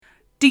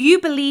Do you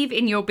believe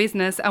in your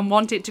business and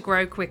want it to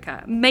grow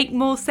quicker? Make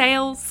more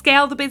sales?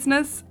 Scale the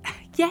business?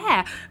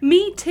 Yeah,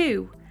 me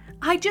too.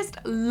 I just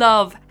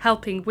love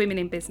helping women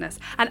in business,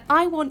 and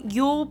I want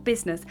your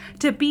business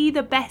to be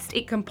the best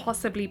it can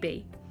possibly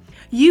be.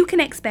 You can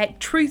expect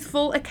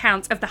truthful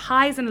accounts of the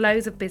highs and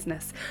lows of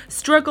business,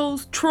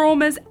 struggles,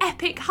 traumas,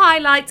 epic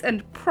highlights,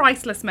 and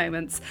priceless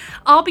moments.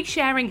 I'll be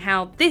sharing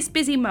how this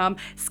busy mum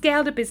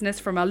scaled a business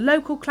from a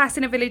local class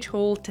in a village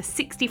hall to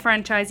 60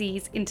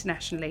 franchisees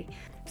internationally.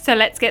 So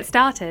let's get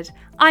started.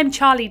 I'm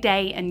Charlie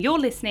Day, and you're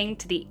listening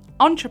to the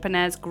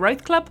Entrepreneurs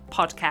Growth Club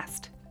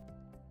podcast.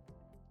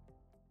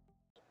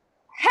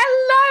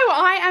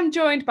 Hello, I am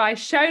joined by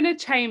Shona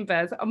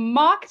Chambers, a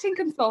marketing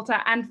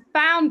consultant and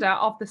founder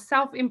of the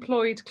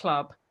Self-Employed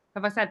Club.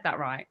 Have I said that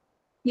right?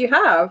 You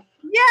have.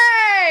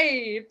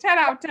 Yay! 10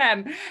 out of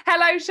 10.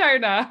 Hello,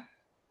 Shona.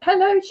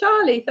 Hello,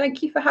 Charlie.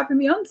 Thank you for having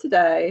me on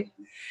today.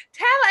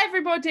 Tell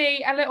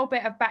everybody a little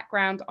bit of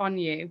background on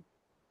you.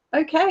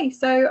 Okay,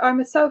 so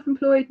I'm a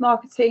self-employed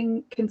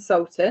marketing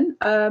consultant.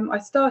 I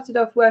started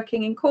off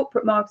working in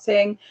corporate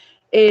marketing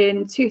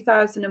in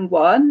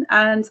 2001,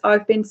 and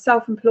I've been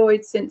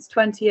self-employed since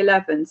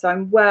 2011. So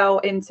I'm well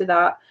into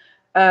that,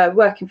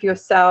 working for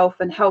yourself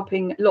and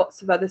helping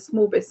lots of other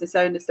small business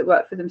owners that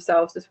work for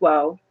themselves as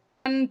well.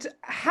 And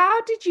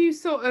how did you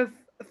sort of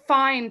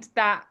find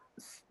that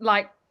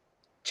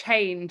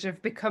change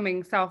of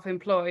becoming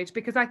self-employed?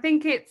 Because I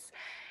think it's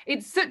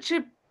such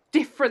a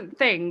different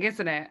thing,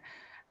 isn't it?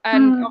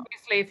 And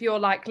obviously, if you're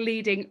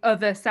leading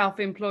other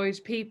self-employed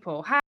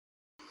people,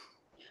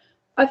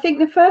 I think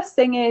the first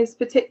thing is,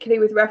 particularly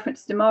with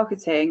reference to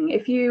marketing,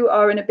 if you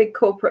are in a big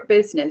corporate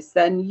business,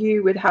 then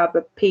you would have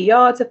a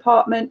PR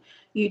department,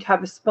 you'd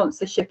have a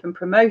sponsorship and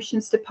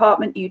promotions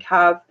department, you'd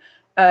have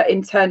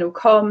internal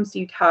comms,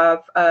 you'd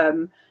have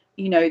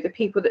the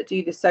people that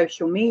do the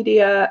social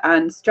media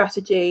and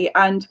strategy.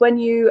 And when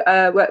you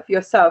work for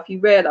yourself, you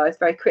realize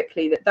very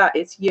quickly that that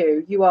is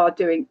you are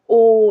doing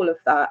all of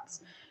that.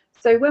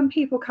 So when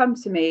people come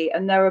to me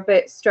and they're a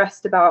bit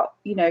stressed about,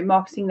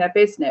 marketing their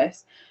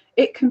business,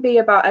 it can be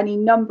about any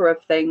number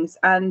of things.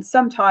 And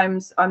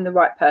sometimes I'm the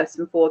right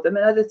person for them.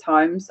 And other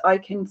times I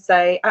can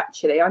say,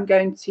 actually, I'm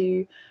going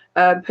to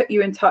put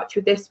you in touch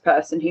with this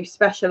person who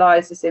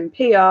specializes in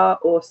PR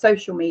or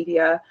social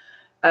media,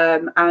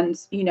 and,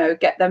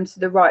 get them to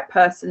the right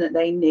person that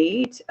they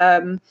need.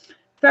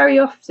 Very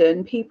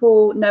often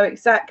people know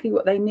exactly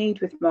what they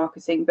need with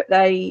marketing, but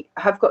they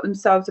have got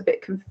themselves a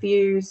bit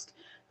confused.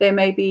 They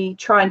may be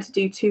trying to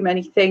do too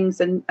many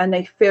things and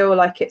they feel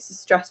like it's a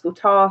stressful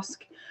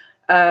task.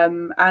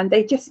 And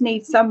they just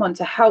need someone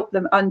to help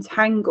them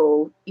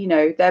untangle,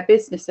 their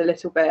business a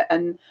little bit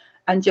and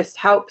just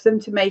help them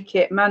to make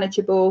it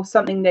manageable,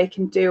 something they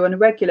can do on a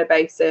regular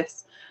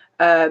basis,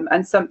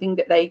 and something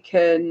that they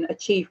can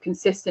achieve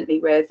consistently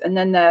with. And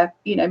then they're,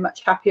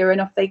 much happier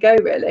and off they go,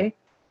 really.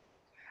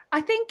 I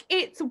think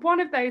it's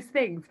one of those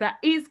things that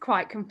is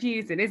quite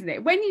confusing, isn't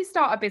it? When you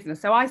start a business,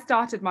 so I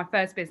started my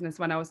first business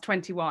when I was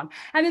 21,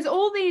 and there's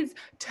all these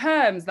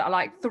terms that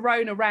are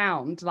thrown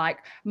around,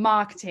 like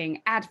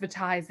marketing,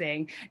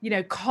 advertising,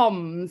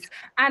 comms.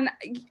 And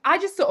I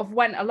just sort of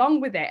went along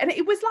with it. And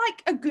it was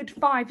a good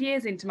 5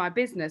 years into my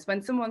business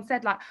when someone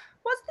said,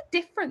 what's the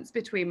difference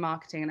between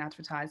marketing and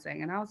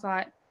advertising? And I was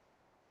like,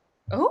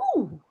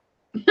 oh,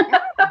 yeah,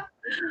 that's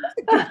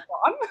a good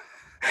one.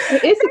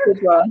 It is a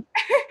good one.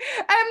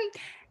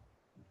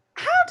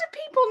 How do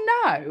people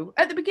know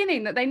at the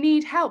beginning that they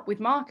need help with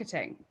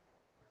marketing?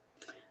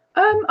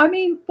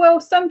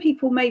 Some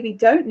people maybe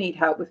don't need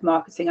help with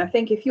marketing. I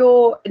think if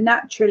you're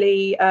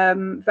naturally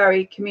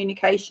very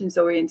communications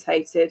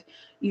orientated,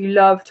 you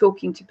love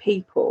talking to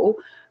people,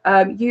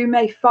 you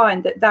may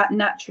find that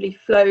naturally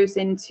flows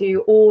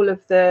into all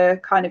of the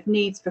kind of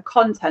needs for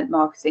content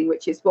marketing,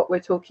 which is what we're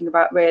talking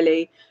about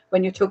really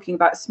when you're talking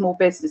about small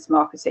business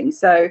marketing.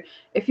 So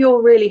if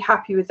you're really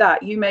happy with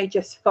that, you may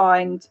just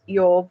find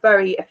you're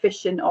very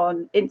efficient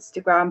on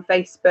Instagram,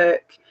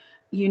 Facebook.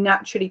 You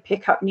naturally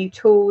pick up new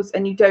tools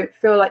and you don't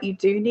feel like you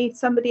do need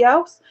somebody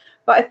else.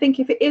 But I think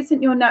if it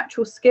isn't your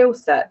natural skill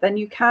set, then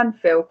you can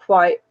feel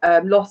quite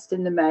lost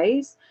in the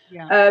maze.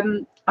 Yeah.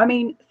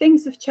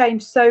 Things have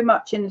changed so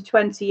much in the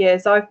 20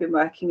 years I've been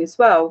working as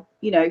well.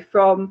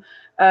 From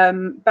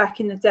back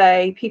in the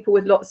day, people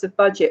with lots of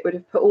budget would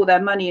have put all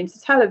their money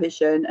into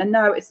television. And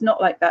now it's not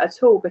like that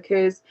at all,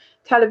 because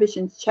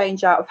television's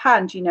changed out of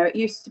hand. It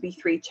used to be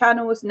 3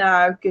 channels.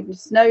 Now,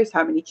 goodness knows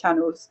how many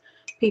channels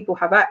people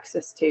have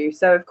access to.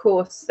 So, of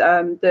course,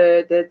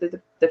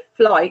 the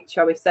flight,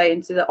 shall we say,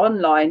 into the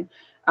online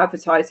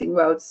advertising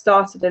world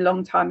started a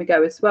long time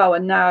ago as well.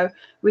 And now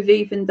with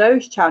even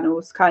those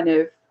channels kind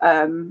of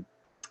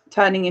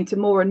turning into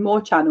more and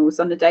more channels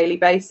on a daily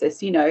basis,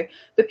 the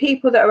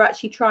people that are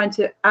actually trying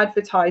to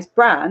advertise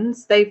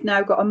brands, they've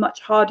now got a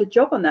much harder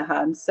job on their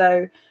hands.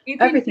 So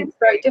everything's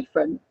very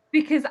different.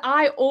 Because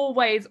I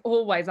always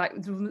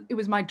it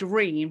was my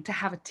dream to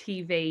have a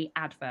TV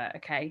advert.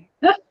 Okay.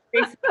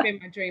 This has been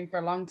my dream for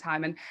a long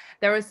time. And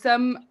there are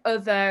some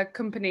other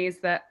companies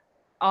that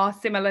are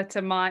similar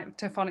to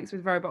Phonics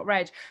with Robot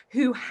Reg,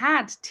 who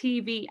had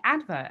TV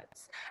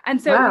adverts.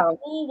 And so it was Wow.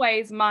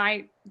 always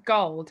my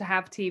goal to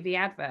have TV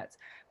adverts.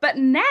 But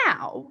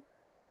now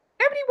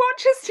nobody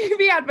watches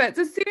TV adverts.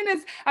 As soon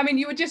as, I mean,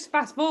 you would just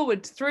fast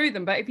forward through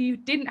them, but if you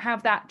didn't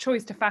have that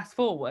choice to fast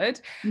forward,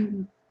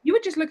 you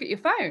would just look at your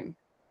phone.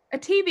 A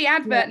TV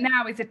advert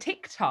now is a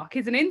TikTok,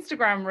 is an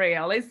Instagram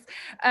reel, is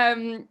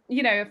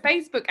you know, a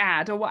Facebook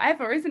ad or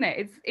whatever, isn't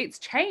it? It's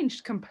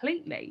changed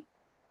completely.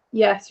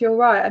 Yes, you're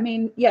right. I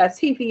mean, yeah,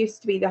 TV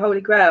used to be the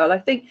holy grail. I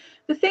think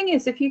the thing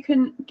is, if you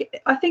can,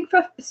 I think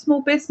for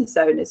small business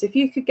owners, if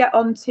you could get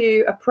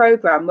onto a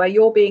program where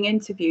you're being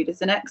interviewed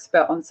as an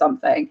expert on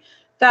something,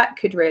 that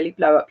could really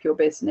blow up your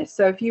business.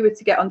 So if you were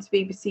to get onto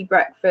BBC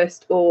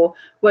Breakfast or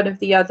one of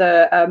the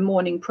other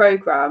morning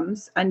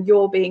programs and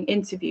you're being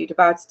interviewed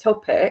about a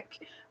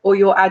topic, or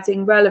you're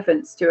adding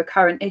relevance to a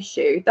current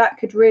issue, that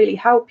could really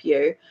help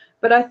you.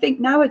 But I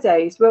think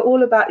nowadays we're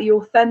all about the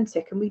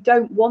authentic, and we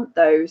don't want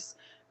those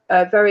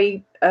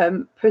very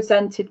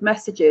presented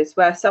messages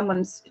where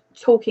someone's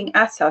talking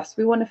at us.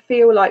 We want to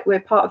feel like we're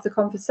part of the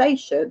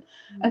conversation,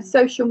 and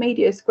social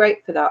media is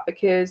great for that,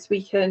 because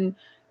we can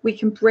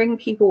bring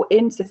people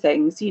into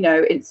things, you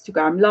know,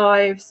 Instagram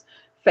lives,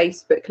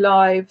 Facebook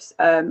lives,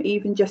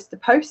 even just the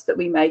posts that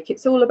we make.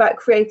 It's all about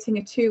creating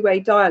a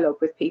two-way dialogue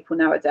with people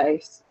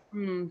nowadays.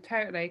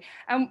 Totally.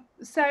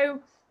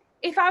 So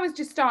if I was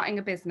just starting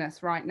a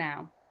business right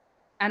now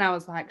and I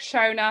was like,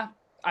 Shona,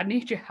 I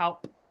need your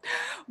help,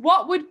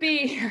 what would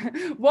be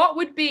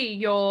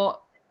your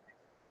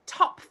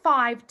top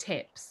 5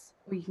 tips?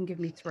 Or you can give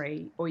me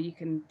 3, or you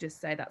can just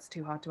say that's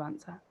too hard to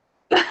answer.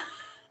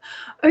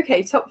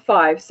 Okay, top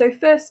 5. So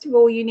first of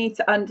all, you need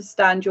to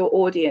understand your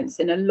audience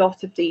in a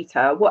lot of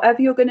detail.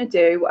 Whatever you're going to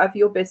do, whatever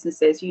your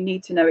business is, you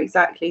need to know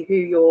exactly who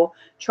you're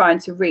trying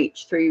to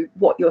reach through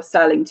what you're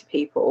selling to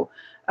people.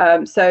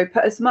 So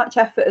put as much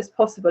effort as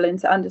possible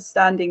into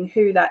understanding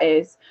who that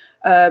is.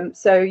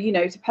 So, you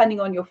know, depending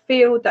on your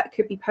field, that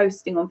could be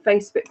posting on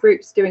Facebook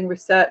groups, doing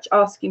research,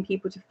 asking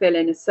people to fill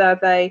in a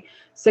survey.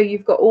 So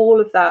you've got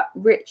all of that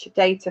rich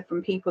data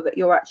from people that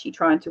you're actually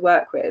trying to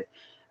work with.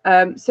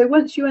 So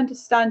once you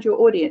understand your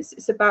audience,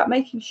 it's about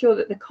making sure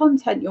that the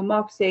content your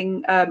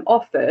marketing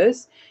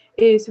offers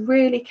is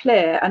really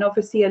clear and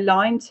obviously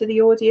aligned to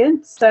the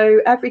audience. So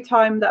every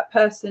time that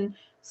person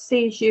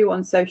sees you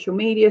on social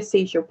media,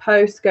 sees your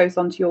post, goes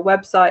onto your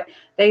website,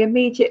 they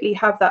immediately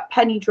have that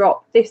penny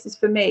drop, this is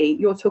for me,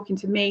 you're talking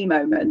to me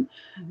moment.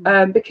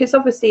 Because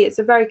obviously it's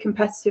a very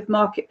competitive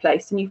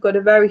marketplace, and you've got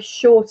a very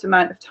short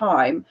amount of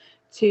time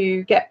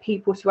to get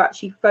people to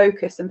actually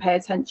focus and pay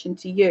attention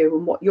to you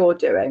and what you're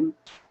doing.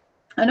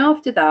 And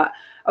after that,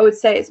 I would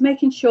say it's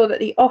making sure that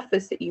the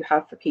offers that you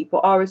have for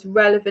people are as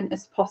relevant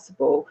as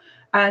possible.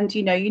 And,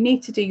 you know, you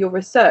need to do your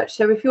research.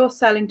 So if you're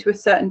selling to a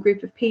certain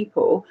group of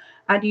people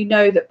and you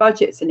know that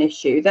budget's an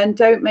issue, then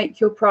don't make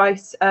your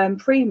price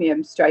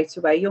premium straight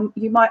away.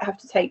 You might have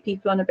to take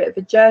people on a bit of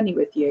a journey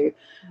with you.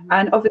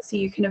 And obviously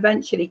you can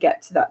eventually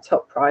get to that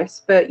top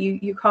price, but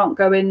you can't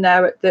go in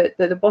there at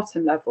the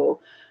bottom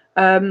level.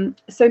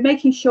 So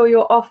making sure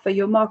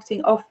your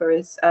marketing offer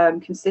is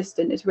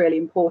consistent is really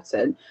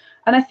important.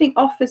 And I think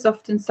offer is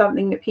often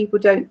something that people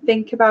don't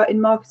think about in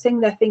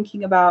marketing. They're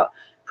thinking about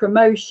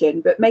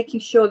promotion, but making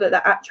sure that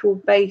the actual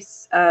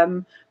base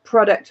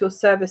product or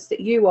service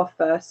that you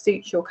offer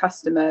suits your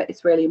customer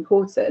is really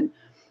important.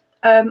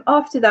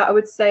 After that, I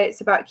would say it's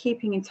about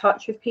keeping in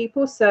touch with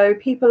people. So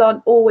people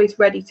aren't always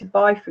ready to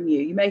buy from you.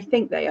 You may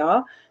think they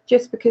are.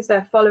 Just because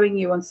they're following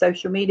you on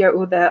social media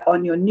or they're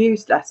on your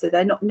newsletter,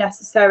 they're not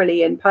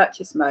necessarily in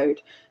purchase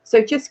mode.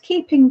 So just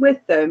keeping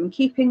with them,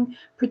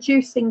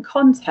 producing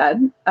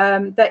content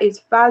that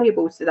is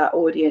valuable to that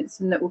audience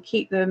and that will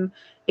keep them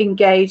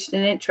engaged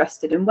and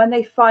interested. And when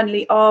they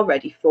finally are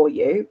ready for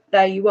you,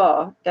 there you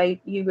are.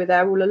 You were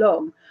there all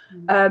along.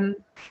 And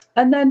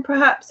then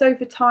perhaps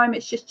over time,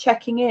 it's just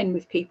checking in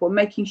with people,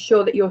 making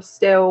sure that you're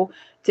still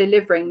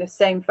delivering the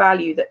same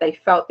value that they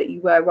felt that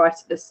you were right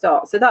at the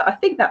start. So that, I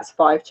think that's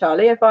 5,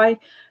 Charlie. If I,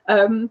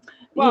 well,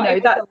 you know,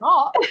 that's a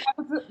lot.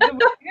 That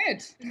was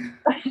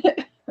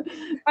good.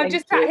 I've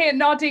just sat here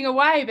nodding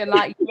away, but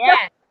like,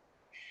 yeah.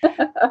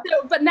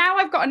 But now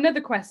I've got another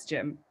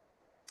question.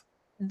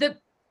 The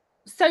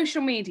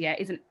social media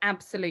is an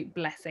absolute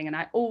blessing, and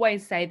I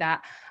always say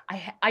that.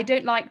 I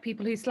don't like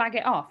people who slag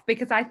it off,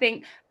 because I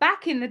think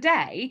back in the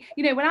day,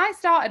 you know, when I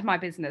started my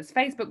business,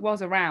 Facebook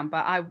was around,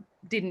 but I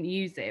didn't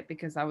use it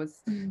because I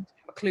was didn't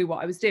have a clue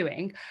what I was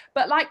doing.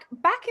 But like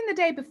back in the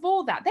day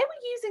before that, they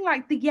were using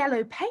like the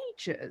yellow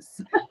pages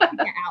to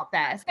get out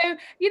there. So,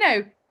 you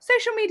know,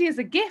 social media is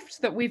a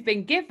gift that we've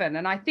been given,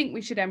 and I think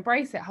we should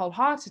embrace it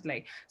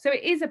wholeheartedly. So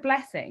it is a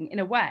blessing in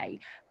a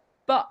way,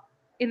 but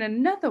in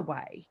another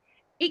way,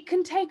 it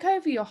can take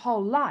over your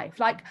whole life.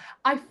 Like,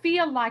 I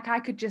feel like I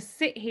could just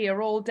sit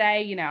here all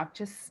day. You know, I've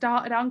just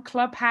started on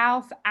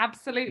Clubhouse,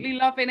 absolutely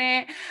loving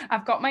it.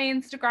 I've got my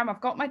Instagram, I've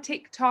got my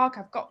TikTok,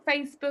 I've got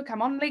Facebook,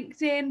 I'm on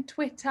LinkedIn,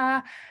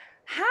 Twitter.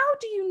 How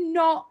do you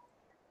not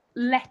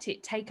let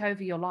it take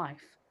over your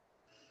life?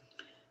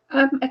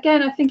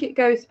 Again, I think it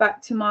goes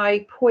back to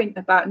my point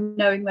about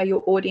knowing where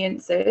your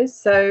audience is.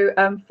 So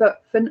for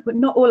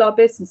not all our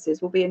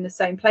businesses will be in the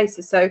same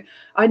places. So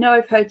I know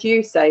I've heard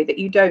you say that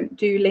you don't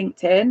do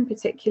LinkedIn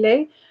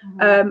particularly,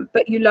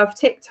 but you love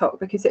TikTok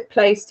because it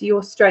plays to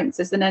your strengths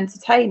as an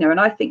entertainer. And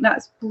I think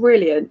that's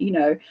brilliant.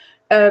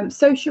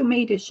 Social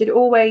media should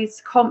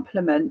always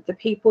complement the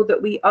people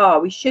that we are.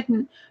 We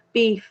shouldn't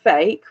be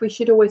fake. We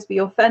should always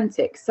be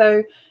authentic.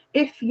 So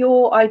if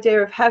your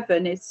idea of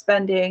heaven is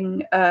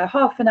spending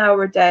half an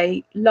hour a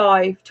day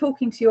live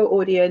talking to your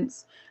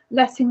audience,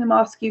 letting them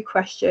ask you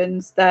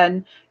questions,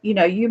 then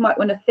you might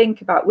want to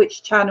think about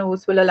which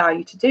channels will allow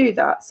you to do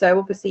that. So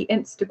obviously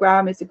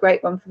Instagram is a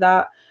great one for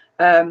that.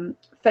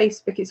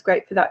 Facebook is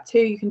great for that too.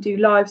 You can do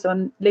lives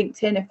on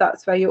LinkedIn if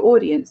that's where your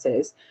audience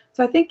is.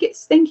 So I think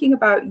it's thinking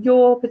about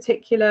your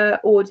particular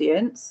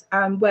audience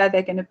and where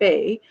they're going to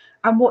be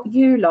and what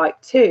you like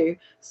too.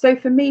 So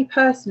for me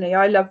personally,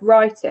 I love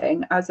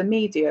writing as a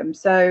medium.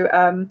 So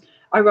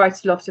I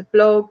write a lot of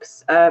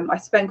blogs. I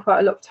spend quite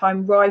a lot of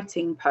time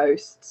writing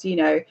posts,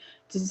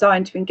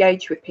 designed to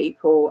engage with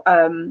people,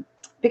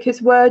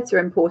 because words are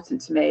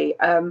important to me.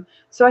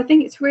 So I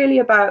think it's really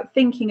about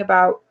thinking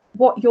about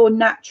what your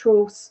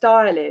natural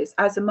style is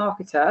as a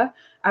marketer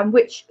and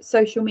which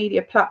social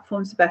media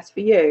platforms are best for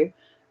you.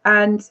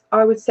 And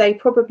I would say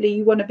probably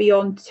you want to be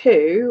on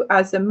 2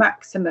 as a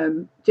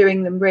maximum,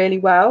 doing them really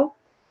well.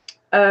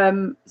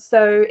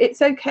 So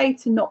it's okay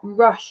to not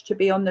rush to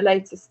be on the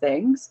latest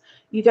things.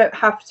 You don't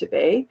have to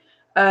be.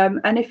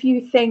 And if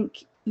you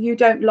think you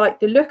don't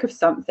like the look of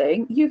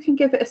something, you can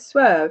give it a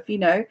swerve.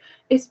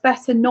 It's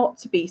better not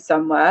to be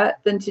somewhere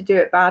than to do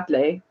it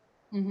badly.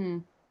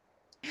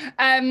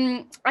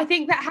 I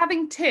think that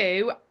having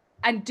 2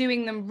 and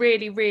doing them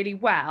really, really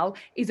well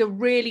is a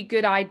really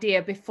good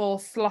idea before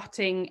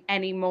slotting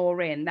any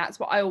more in. That's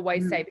what I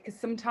always say, because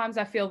sometimes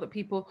I feel that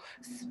people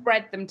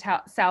spread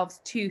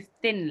themselves too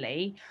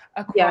thinly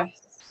across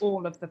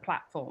all of the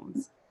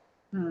platforms.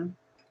 That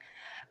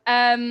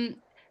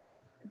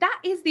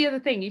is the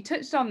other thing. You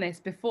touched on this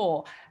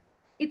before.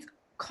 It's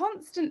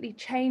constantly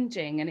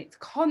changing and it's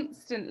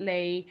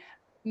constantly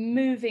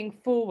moving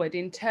forward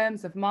in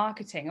terms of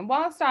marketing. And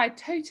whilst I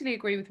totally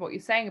agree with what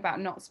you're saying about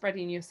not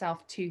spreading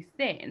yourself too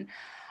thin,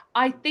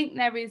 I think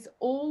there is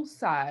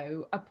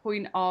also a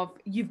point of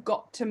you've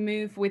got to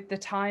move with the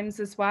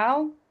times as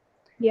well.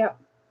 Yeah.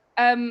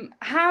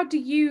 How do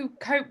you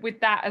cope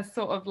with that as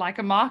sort of like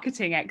a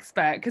marketing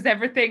expert? Because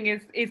everything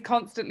is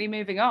constantly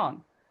moving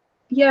on.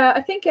 Yeah,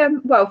 I think,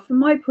 well, from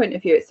my point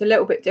of view, it's a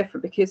little bit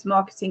different because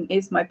marketing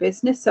is my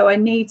business. So I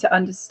need to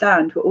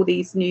understand what all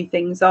these new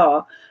things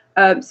are.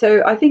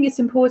 So I think it's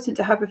important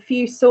to have a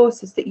few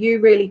sources that you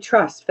really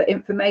trust for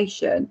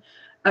information,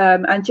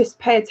 and just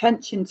pay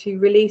attention to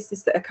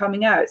releases that are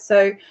coming out.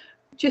 So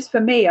just for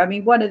me, I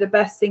mean, one of the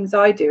best things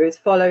I do is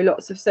follow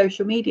lots of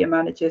social media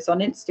managers on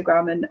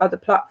Instagram and other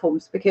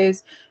platforms,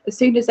 because as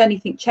soon as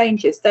anything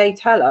changes, they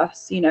tell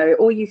us,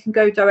 or you can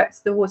go direct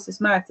to the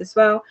horse's mouth as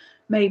well.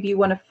 Maybe you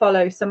want to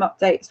follow some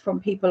updates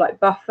from people like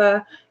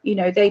Buffer,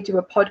 they do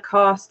a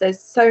podcast. There's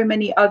so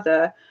many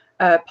other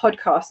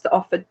podcasts that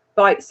offer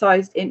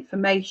bite-sized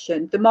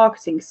information. The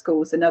Marketing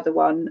School's another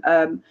one,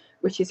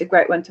 which is a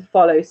great one to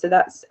follow. So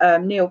that's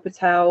Neil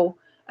Patel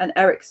and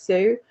Eric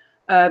Sue.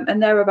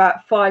 And they're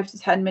about 5 to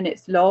 10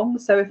 minutes long.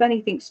 So if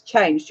anything's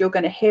changed, you're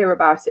going to hear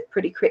about it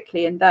pretty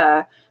quickly in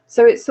there.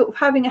 So it's sort of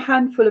having a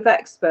handful of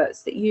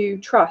experts that you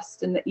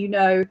trust and that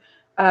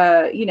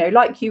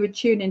like you would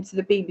tune into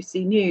the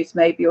BBC News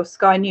maybe or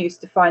Sky News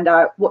to find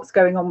out what's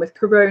going on with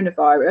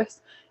coronavirus.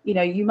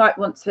 You might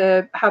want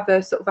to have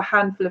a sort of a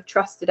handful of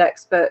trusted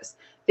experts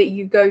that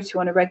you go to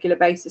on a regular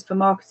basis for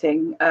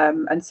marketing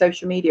and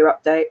social media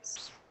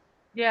updates.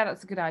 Yeah,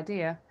 that's a good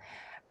idea.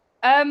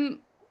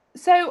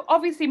 So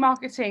obviously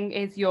marketing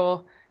is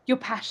your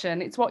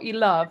passion. It's what you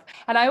love.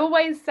 And I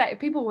always say,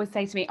 people always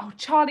say to me, oh,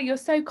 Charlie, you're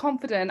so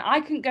confident.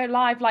 I couldn't go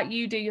live like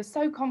you do. You're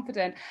so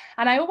confident.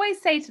 And I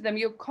always say to them,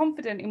 you're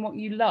confident in what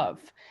you love.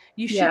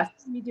 You should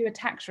see me do a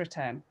tax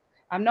return.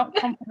 I'm not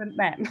confident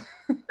then.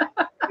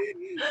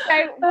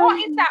 So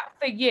what is that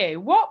for you?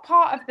 What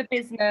part of the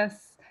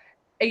business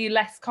are you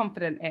less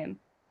confident in?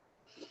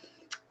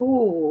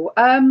 Oh,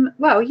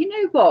 well, you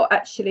know what?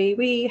 Actually,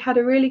 we had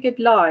a really good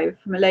live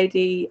from a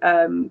lady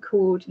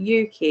called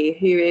Yuki,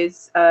 who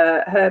is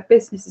her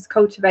business is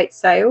Cultivate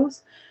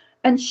Sales,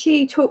 and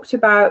she talked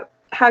about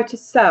how to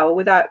sell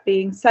without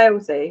being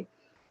salesy.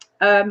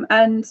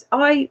 And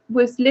I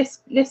was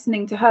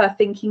listening to her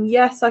thinking,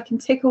 yes, I can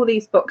tick all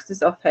these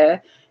boxes off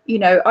here.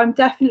 I'm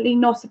definitely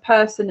not a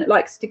person that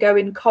likes to go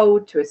in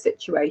cold to a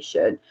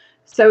situation.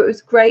 So it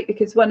was great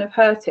because one of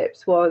her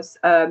tips was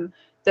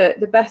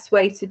the best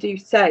way to do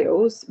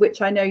sales,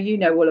 which I know you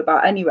know all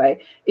about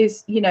anyway,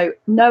 is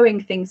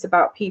knowing things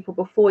about people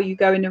before you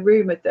go in a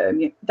room with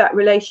them, that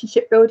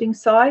relationship building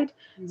side.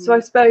 So I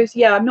suppose,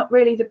 I'm not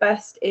really the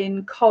best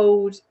in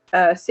cold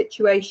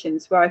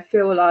situations where I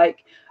feel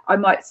like I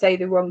might say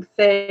the wrong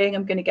thing,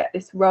 I'm going to get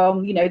this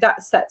wrong,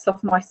 that sets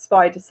off my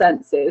spider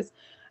senses.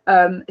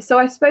 So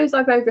I suppose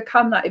I've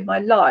overcome that in my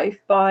life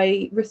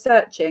by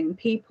researching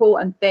people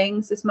and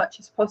things as much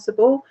as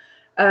possible.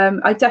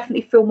 I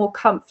definitely feel more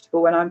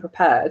comfortable when I'm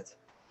prepared.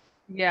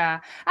 Yeah.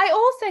 I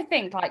also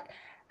think, like,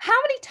 how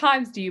many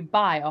times do you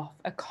buy off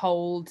a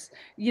cold,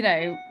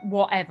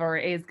 whatever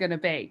it is going to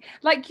be?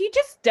 Like, you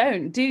just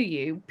don't, do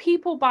you?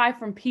 People buy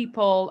from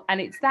people,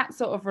 and it's that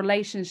sort of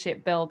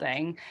relationship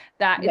building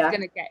that is Yeah.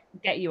 going to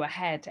get you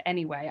ahead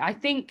anyway. I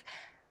think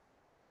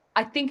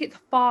it's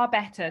far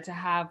better to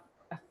have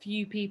a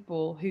few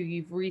people who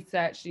you've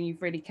researched and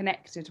you've really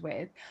connected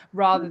with,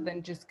 rather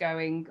than just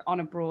going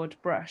on a broad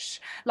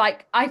brush.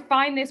 Like, I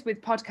find this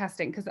with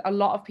podcasting, because a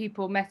lot of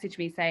people message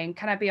me saying,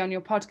 can I be on your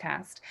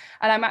podcast?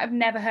 And I might have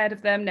never heard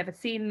of them, never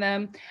seen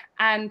them.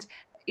 And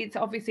it's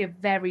obviously a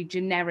very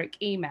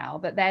generic email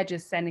that they're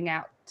just sending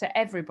out to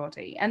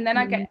everybody. And then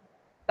I get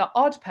the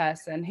odd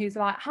person who's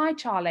like, hi,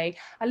 Charlie,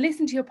 I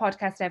listen to your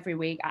podcast every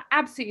week. I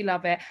absolutely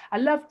love it. I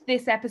loved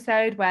this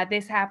episode where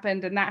this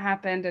happened and that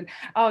happened. And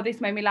oh,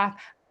 this made me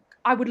laugh.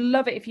 I would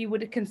love it if you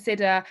would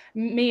consider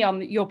me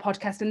on your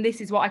podcast, and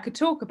this is what I could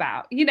talk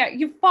about.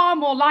 You're far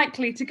more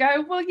likely to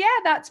go, well, yeah,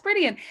 that's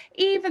brilliant.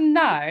 Even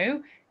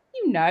though,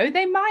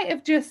 they might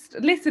have just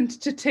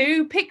listened to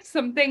two, picked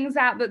some things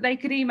out that they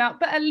could email,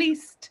 but at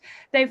least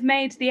they've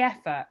made the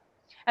effort.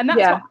 And that's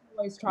what Yeah. I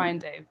always try and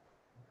do.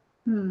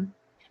 Hmm.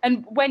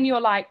 And when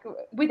you're like,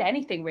 with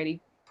anything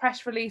really,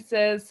 press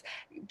releases,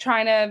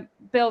 trying to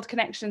build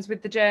connections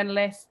with the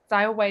journalists,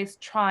 I always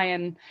try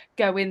and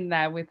go in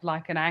there with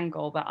like an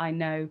angle that I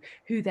know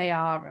who they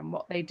are and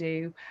what they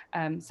do.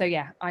 So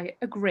yeah, I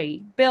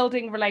agree.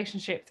 Building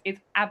relationships is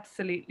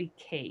absolutely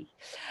key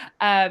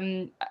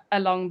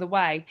along the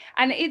way.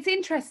 And it's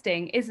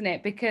interesting, isn't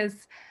it?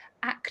 Because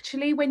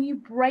actually, when you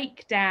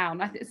break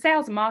down,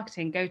 sales and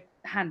marketing go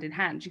hand in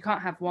hand. You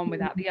can't have one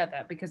without the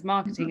other, because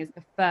marketing is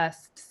the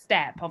first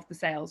step of the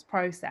sales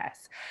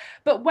process.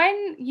 But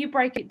when you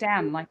break it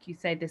down, like you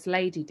say this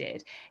lady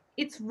did,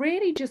 it's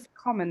really just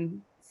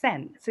common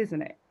sense,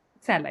 isn't it?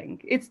 Selling.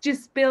 It's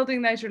just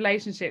building those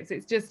relationships.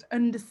 It's just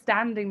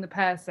understanding the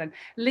person,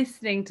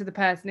 listening to the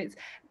person. It's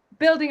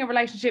building a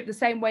relationship the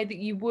same way that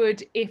you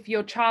would if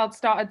your child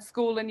started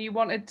school and you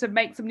wanted to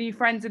make some new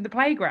friends in the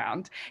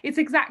playground. It's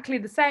exactly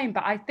the same,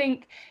 but I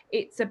think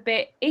it's a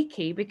bit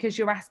icky because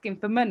you're asking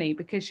for money,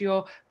 because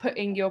you're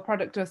putting your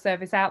product or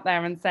service out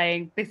there and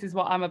saying, this is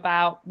what I'm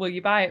about, will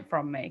you buy it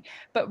from me?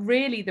 But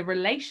really, the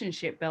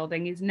relationship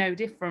building is no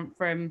different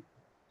from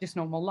just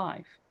normal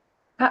life.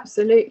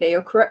 Absolutely,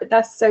 you're correct.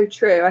 That's so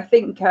true. I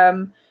think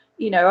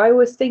I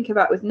always think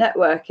about with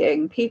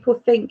networking, people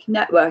think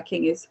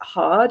networking is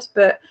hard,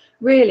 but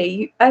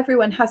really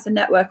everyone has a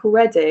network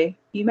already.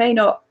 You may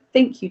not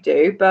think you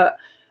do, but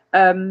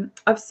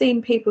I've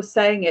seen people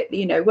saying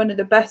it. One of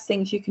the best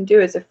things you can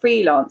do as a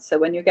freelancer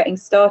when you're getting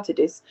started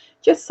is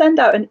just send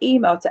out an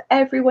email to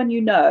everyone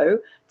you know,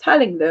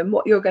 telling them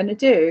what you're going to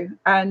do,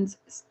 and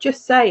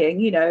just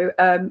saying,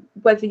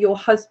 whether your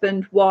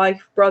husband,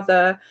 wife,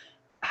 brother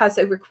has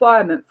a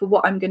requirement for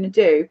what I'm going to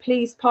do,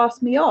 please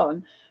pass me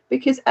on,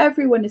 because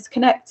everyone is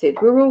connected.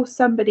 We're all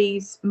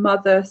somebody's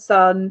mother,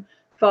 son,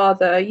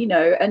 father,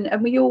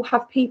 and we all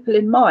have people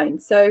in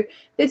mind. So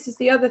this is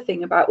the other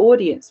thing about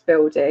audience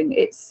building.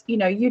 It's,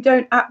 you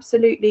don't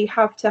absolutely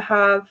have to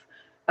have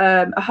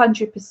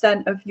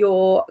 100% of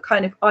your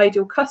kind of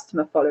ideal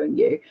customer following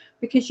you,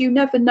 because you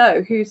never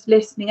know who's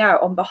listening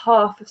out on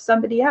behalf of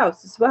somebody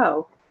else as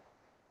well.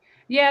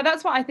 Yeah,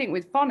 that's what I think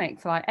with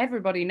phonics. Like,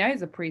 everybody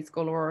knows a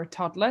preschooler or a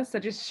toddler, so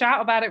just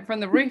shout about it from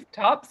the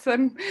rooftops,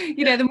 and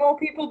the more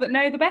people that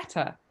know, the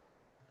better.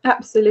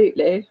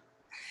 Absolutely.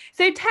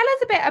 So tell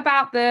us a bit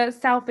about the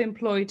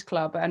Self-Employed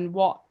Club and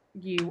what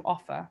you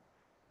offer.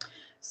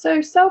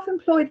 So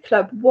Self-Employed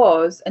Club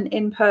was an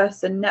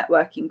in-person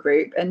networking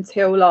group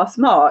until last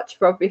March,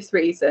 for obvious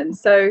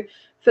reasons. So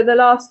for the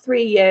last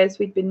 3 years,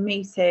 we'd been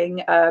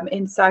meeting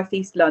in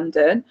Southeast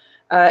London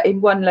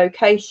in one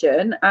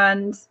location.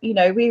 And,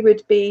 we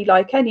would be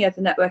like any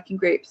other networking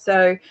group.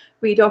 So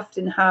we'd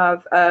often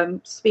have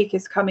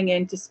speakers coming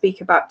in to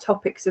speak about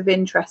topics of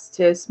interest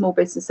to small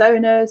business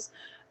owners.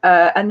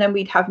 And then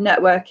we'd have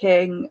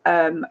networking,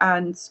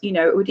 and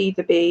it would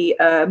either be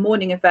a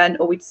morning event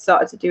or we'd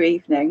started to do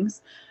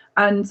evenings.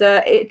 And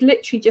it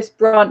literally just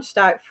branched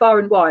out far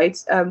and wide.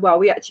 Well,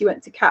 we actually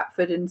went to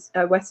Catford and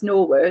West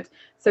Norwood,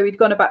 so we'd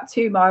gone about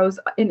 2 miles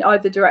in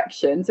either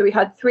direction. So we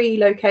had 3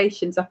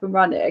 locations up and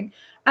running,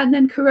 and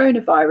then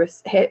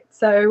coronavirus hit.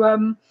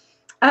 So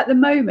at the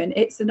moment,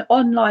 it's an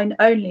online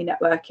only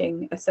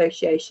networking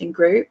association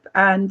group.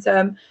 And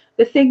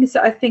the things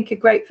that I think are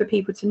great for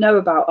people to know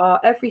about are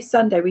every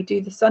Sunday we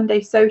do the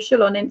Sunday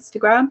social on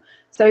Instagram.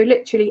 So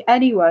literally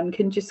anyone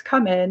can just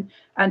come in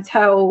and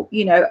tell,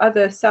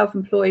 other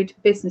self-employed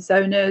business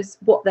owners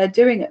what they're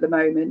doing at the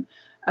moment.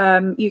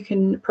 You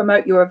can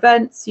promote your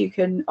events, you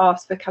can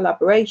ask for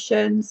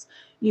collaborations,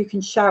 you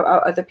can shout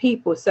out other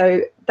people.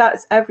 So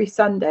that's every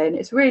Sunday, and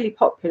it's really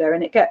popular,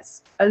 and it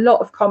gets a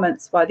lot of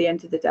comments by the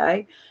end of the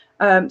day.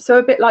 So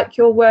a bit like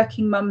your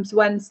Working Mums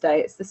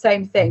Wednesday, it's the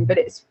same thing, but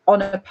it's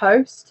on a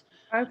post.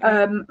 Okay.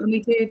 And we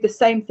do the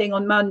same thing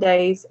on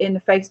Mondays in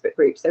the Facebook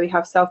group. So we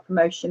have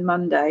Self-Promotion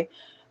Monday.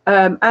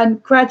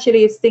 And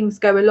gradually, as things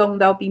go along,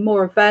 there'll be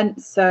more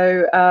events.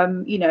 So,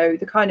 you know,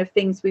 the kind of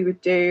things we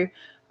would do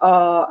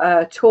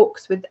are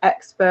talks with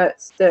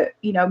experts that,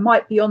 you know,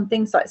 might be on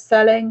things like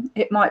selling,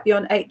 it might be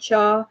on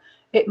HR,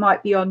 it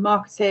might be on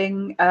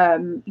marketing.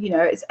 You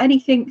know, it's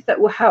anything that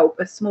will help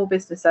a small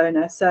business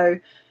owner. So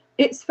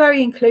it's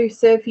very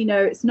inclusive. You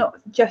know, it's not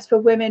just for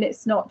women,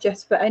 it's not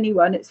just for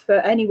anyone, it's for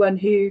anyone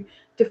who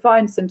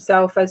defines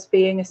themselves as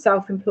being a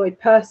self-employed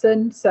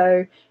person.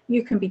 So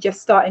you can be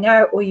just starting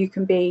out or you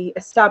can be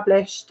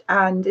established,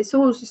 and it's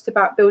all just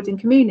about building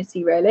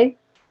community, really.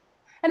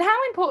 And how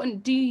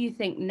important do you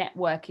think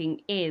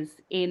networking is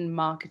in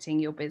marketing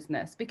your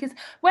business? Because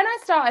when I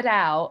started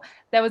out,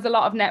 there was a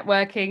lot of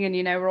networking and,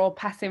 you know, we're all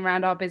passing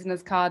around our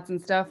business cards and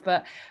stuff,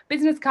 but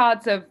business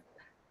cards have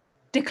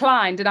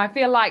declined. And I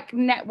feel like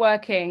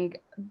networking,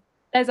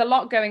 there's a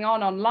lot going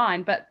on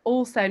online, but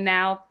also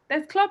now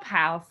there's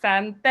Clubhouse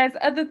and there's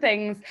other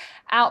things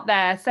out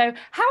there. So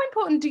how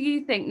important do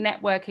you think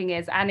networking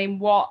is, and in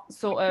what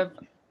sort of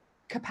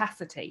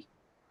capacity?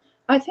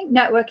 I think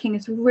networking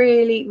is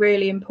really,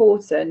 really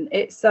important.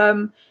 It's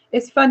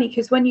funny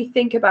because when you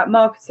think about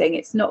marketing,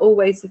 it's not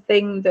always the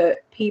thing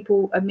that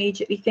people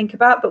immediately think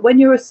about. But when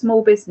you're a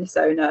small business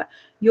owner,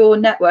 your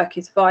network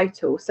is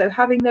vital. So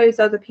having those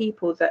other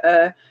people that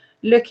are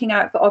looking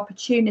out for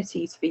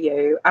opportunities for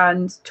you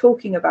and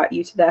talking about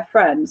you to their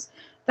friends,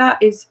 that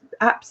is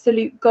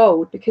absolute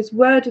gold, because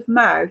word of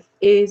mouth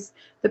is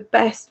the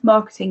best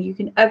marketing you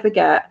can ever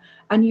get.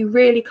 And you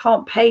really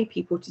can't pay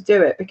people to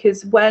do it,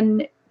 because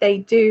when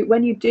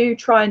you do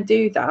try and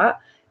do that,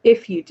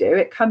 if you do,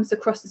 it comes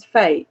across as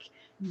fake.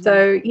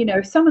 So, you know,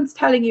 if someone's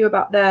telling you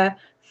about their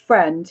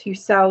friend who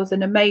sells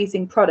an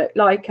amazing product,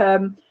 like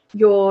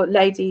your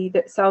lady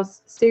that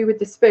sells Sue with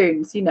the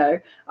spoons, you know,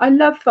 I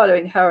love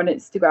following her on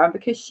Instagram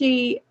because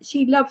she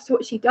loves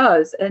what she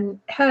does, and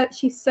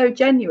she's so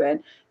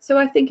genuine. So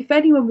I think if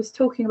anyone was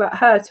talking about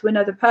her to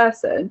another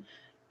person,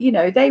 you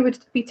know, they would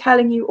be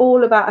telling you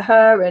all about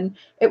her, and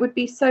it would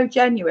be so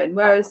genuine.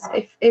 Whereas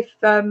if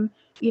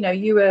you know,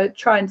 you were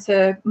trying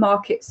to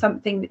market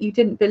something that you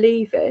didn't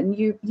believe in,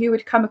 you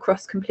would come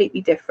across completely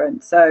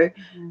different. So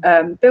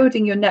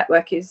building your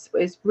network is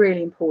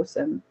really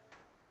important.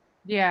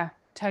 Yeah,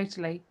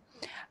 totally.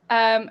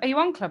 Are you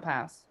on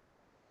Clubhouse?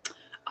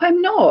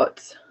 I'm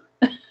not.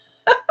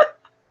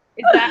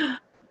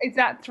 Is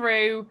that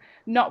through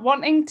not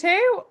wanting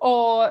to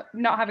or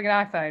not having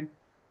an iPhone?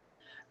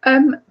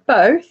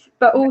 Both,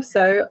 but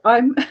also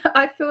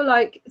I feel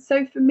like,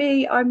 so for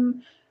me,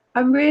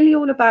 I'm really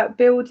all about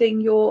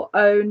building your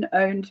own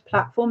owned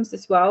platforms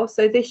as well.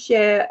 So this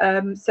year,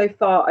 so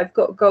far, I've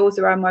got goals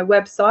around my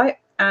website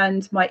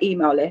and my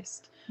email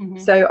list.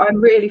 So I'm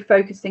really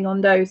focusing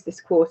on those this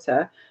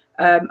quarter.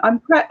 I'm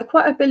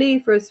quite a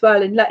believer as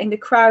well in letting the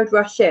crowd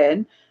rush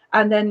in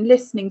and then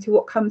listening to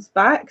what comes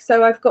back.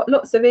 So I've got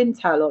lots of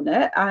intel on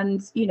it,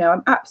 and, you know,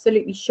 I'm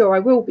absolutely sure I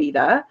will be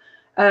there.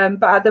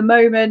 But at the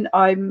moment,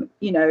 I'm,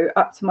 you know,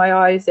 up to my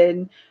eyes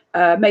in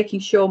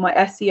making sure my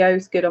SEO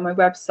is good on my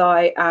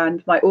website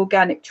and my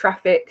organic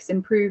traffic's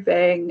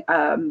improving.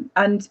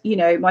 And, you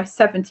know, my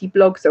 70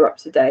 blogs are up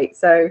to date.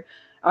 So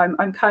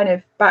I'm kind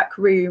of back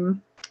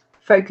room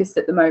focused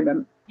at the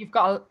moment. You've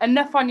got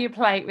enough on your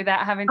plate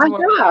without having to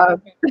worry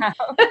about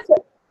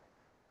it.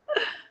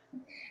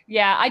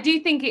 Yeah, I do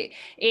think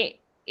it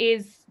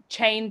is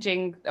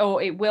changing,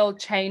 or it will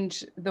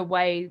change the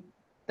way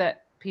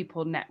that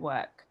people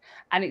network.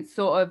 And it's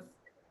sort of,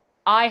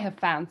 I have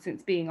found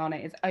since being on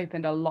it, it's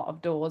opened a lot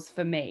of doors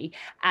for me.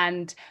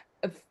 And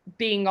of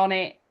being on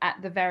it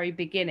at the very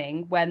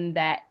beginning, when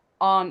there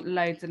aren't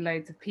loads and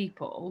loads of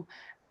people,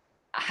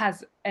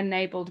 has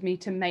enabled me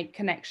to make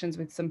connections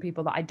with some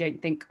people that I don't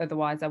think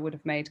otherwise I would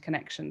have made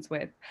connections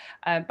with.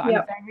 But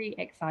I'm very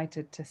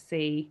excited to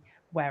see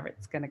where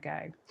it's going to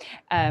go.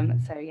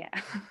 So yeah.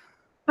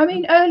 I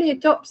mean, early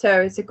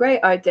adopter is a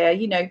great idea.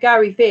 You know,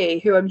 Gary Vee,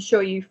 who I'm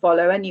sure you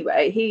follow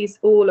anyway, he's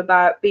all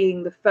about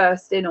being the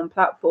first in on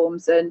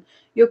platforms. And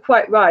you're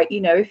quite right.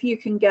 You know, if you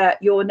can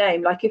get your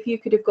name, like if you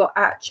could have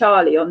got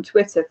 @Charlie on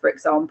Twitter, for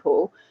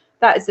example,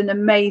 that is an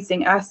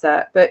amazing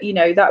asset. But, you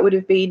know, that would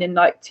have been in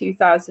like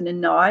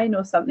 2009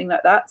 or something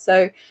like that.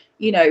 So,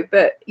 you know,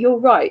 but you're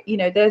right. You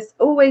know, there's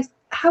always,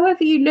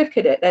 however you look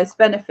at it, there's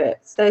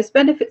benefits. There's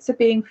benefits of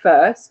being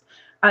first.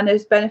 And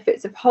there's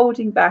benefits of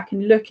holding back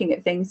and looking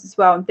at things as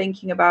well, and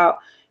thinking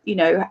about, you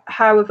know,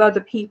 how have other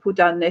people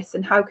done this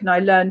and how can I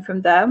learn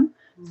from them?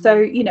 So,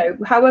 you know,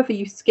 however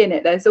you skin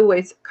it, there's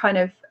always kind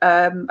of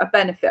a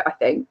benefit, I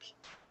think.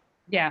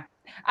 Yeah.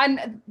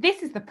 And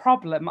this is the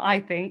problem, I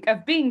think,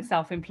 of being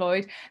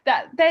self-employed,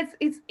 that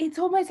it's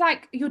almost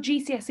like your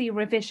GCSE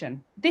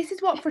revision. This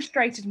is what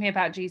frustrated me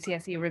about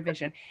GCSE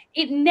revision.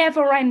 It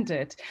never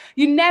ended.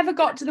 You never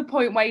got to the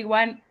point where you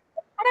went,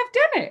 and I've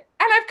done it,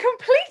 and I've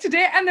completed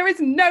it, and there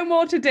is no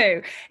more to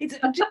do. It's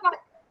just like,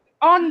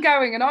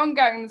 ongoing and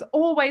ongoing. There's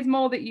always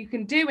more that you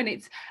can do, and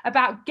it's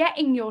about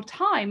getting your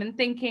time and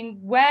thinking,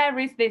 where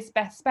is this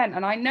best spent?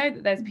 And I know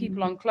that there's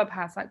people on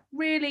Clubhouse, like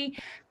really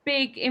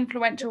big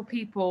influential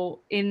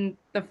people in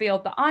the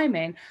field that I'm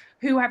in,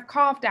 who have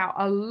carved out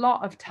a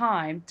lot of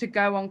time to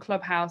go on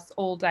Clubhouse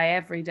all day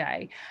every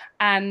day,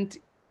 and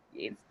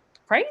it's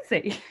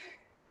crazy.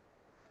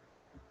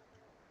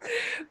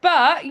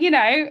 But you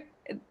know,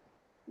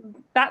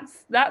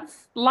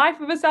 that's life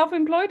of a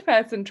self-employed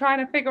person,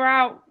 trying to figure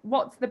out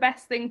what's the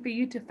best thing for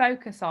you to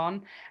focus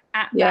on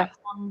at that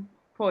one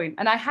point.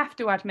 And I have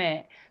to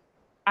admit,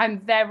 I'm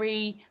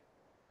very,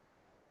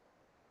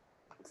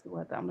 what's the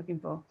word that I'm looking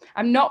for?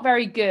 I'm not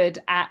very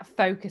good at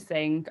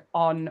focusing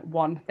on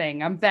one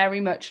thing. I'm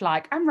very much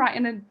like, I'm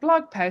writing a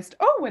blog post.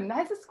 Oh, and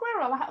there's a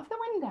squirrel out of the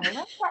window.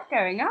 Where's that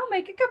going? I'll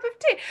make a cup of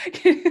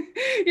tea.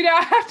 You know,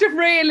 I have to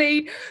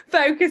really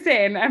focus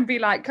in and be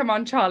like, come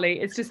on, Charlie,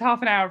 it's just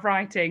half an hour of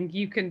writing.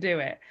 You can do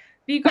it.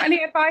 Have you got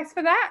any advice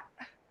for that?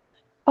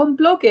 On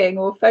blogging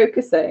or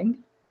focusing?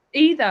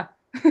 Either.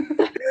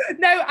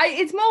 No,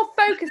 it's more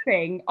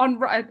focusing on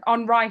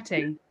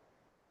writing.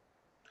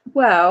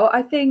 Well,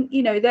 I think,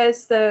 you know,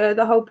 there's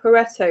the whole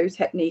Pareto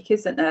technique,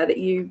 isn't there, that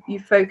you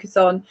focus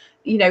on,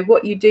 you know,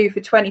 what you do for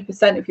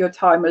 20% of your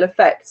time will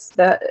affect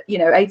the, you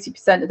know,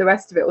 80% of the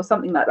rest of it, or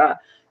something like that.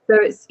 So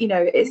it's, you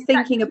know, it's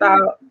thinking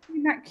about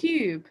that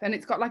cube, and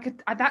it's got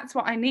like that's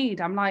what I need.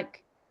 I'm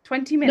like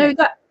 20 minutes.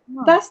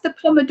 No, that's the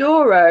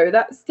Pomodoro.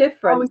 That's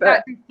different. Oh, is but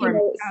that different?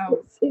 You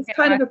know, it's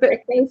kind of a bit of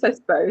both, I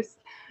suppose.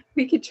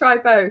 We could try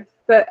both.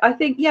 But I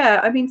think, yeah,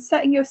 I mean,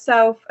 setting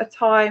yourself a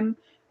time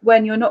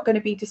when you're not going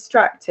to be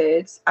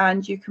distracted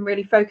and you can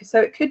really focus. So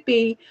it could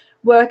be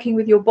working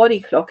with your body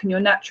clock, and your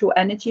natural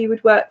energy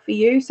would work for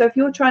you. So if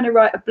you're trying to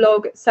write a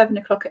blog at 7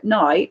 o'clock at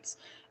night,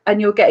 and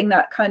you're getting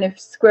that kind of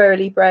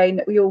squirrely brain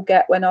that we all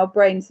get when our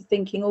brains are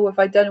thinking, oh, have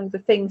I done all the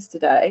things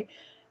today?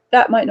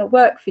 That might not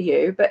work for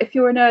you. But if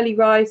you're an early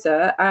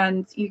riser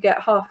and you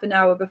get half an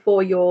hour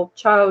before your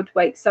child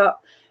wakes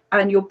up,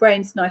 and your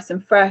brain's nice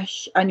and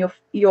fresh, and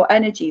your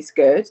energy's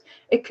good,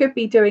 it could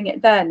be doing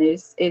it then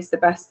is the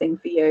best thing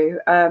for you.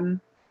 And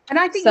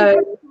I think you have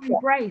to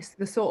embrace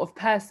the sort of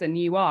person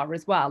you are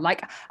as well.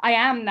 Like, I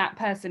am that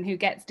person who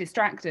gets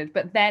distracted,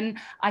 but then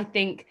I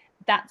think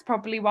that's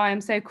probably why I'm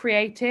so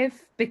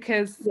creative,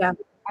 because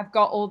I've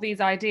got all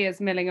these ideas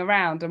milling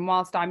around. And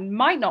whilst I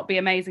might not be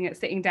amazing at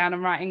sitting down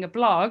and writing a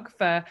blog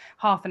for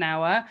half an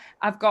hour,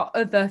 I've got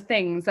other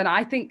things. And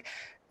I think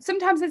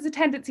sometimes there's a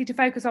tendency to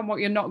focus on what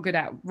you're not good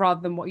at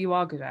rather than what you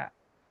are good at.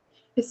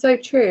 It's so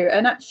true.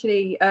 And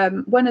actually,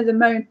 one of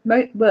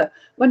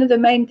the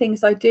main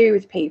things I do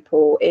with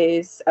people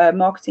is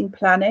marketing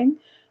planning.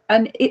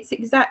 And it's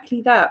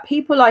exactly that.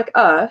 People like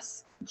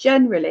us,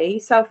 generally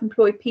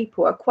self-employed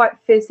people, are quite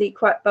fizzy,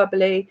 quite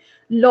bubbly,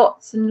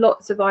 lots and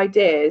lots of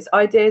ideas.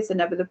 Ideas are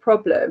never the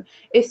problem.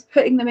 It's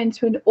putting them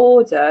into an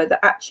order that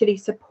actually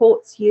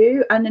supports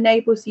you and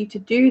enables you to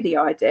do the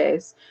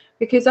ideas,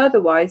 because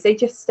otherwise they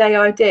just stay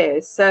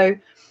ideas. So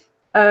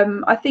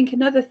I think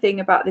another thing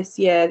about this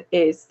year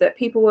is that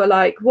people were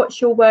like,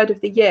 what's your word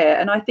of the year?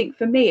 And I think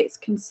for me, it's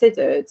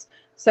considered.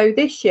 So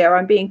this year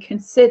I'm being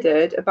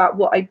considered about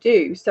what I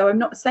do. So I'm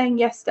not saying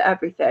yes to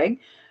everything.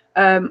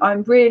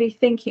 I'm really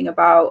thinking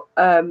about,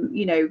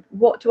 you know,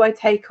 what do I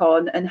take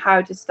on, and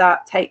how does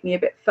that take me a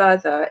bit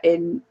further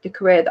in the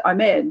career that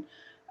I'm in?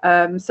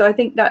 So I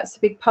think that's a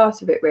big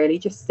part of it, really,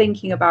 just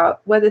thinking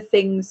about whether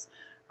things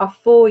are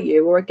for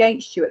you or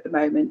against you at the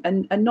moment,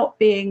 and not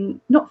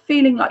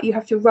feeling like you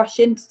have to rush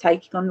into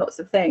taking on lots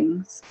of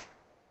things.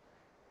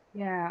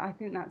 Yeah, I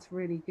think that's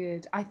really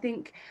good. I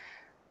think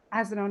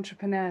as an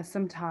entrepreneur,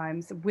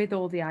 sometimes with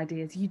all the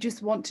ideas, you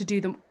just want to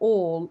do them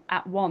all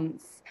at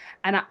once.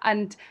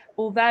 And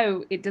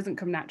although it doesn't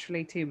come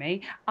naturally to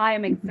me, I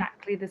am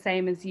exactly the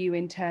same as you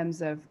in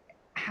terms of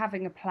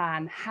having a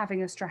plan,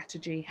 having a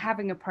strategy,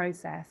 having a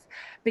process,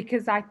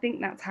 because I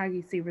think that's how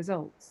you see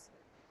results.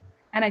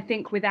 And I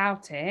think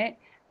without it,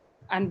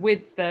 and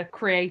with the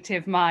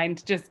creative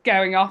mind just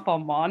going off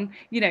on one,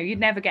 you know, you'd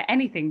never get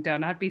anything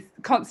done. I'd be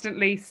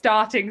constantly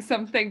starting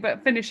something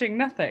but finishing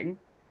nothing.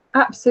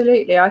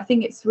 Absolutely. I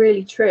think it's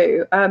really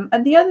true.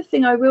 And the other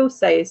thing I will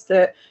say is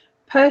that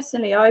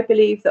personally, I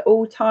believe that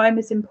all time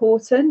is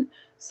important.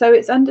 So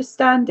it's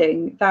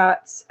understanding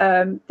that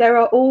there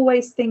are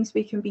always things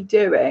we can be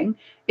doing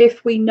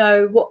if we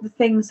know what the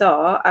things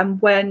are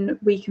and when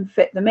we can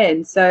fit them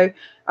in. So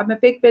I'm a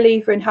big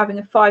believer in having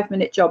a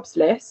 5-minute jobs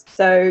list.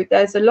 So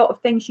there's a lot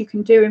of things you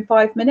can do in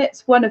 5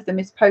 minutes. One of them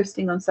is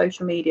posting on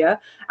social media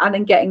and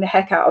then getting the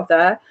heck out of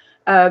there.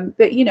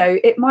 But, you know,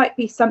 it might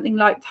be something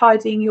like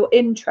tidying your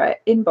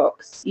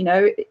inbox. You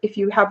know, if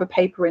you have a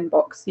paper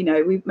inbox, you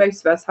know,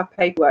 most of us have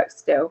paperwork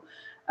still.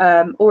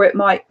 Or it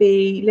might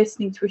be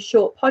listening to a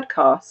short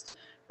podcast.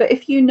 But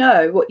if you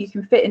know what you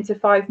can fit into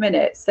 5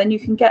 minutes, then you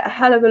can get a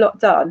hell of a lot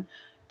done.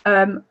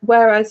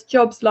 Whereas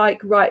jobs like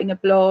writing a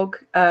blog,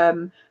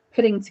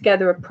 putting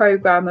together a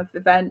program of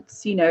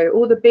events, you know,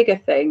 all the bigger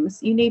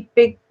things, you need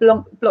big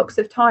blocks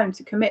of time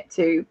to commit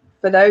to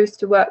for those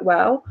to work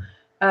well.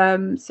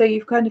 So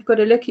you've kind of got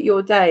to look at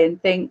your day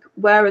and think,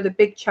 where are the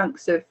big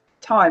chunks of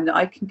time that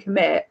I can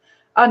commit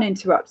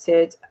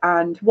uninterrupted,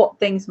 and what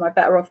things am I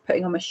better off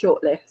putting on my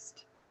short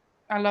list?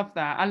 I love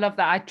that. I love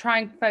that. I try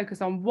and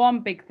focus on one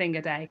big thing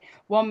a day,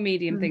 one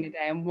medium thing a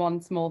day, and one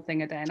small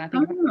thing a day. And I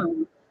think if I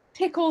Oh,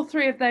 tick all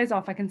three of those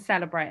off, I can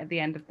celebrate at the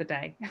end of the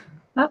day.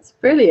 that's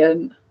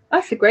brilliant.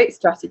 That's a great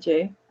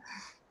strategy.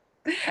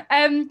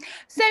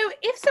 So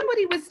if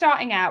somebody was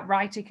starting out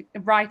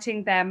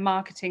writing their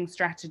marketing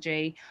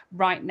strategy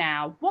right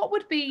now, what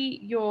would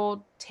be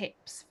your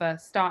tips for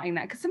starting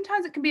that? Because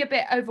sometimes it can be a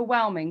bit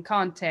overwhelming,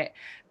 can't it?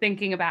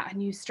 Thinking about a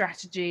new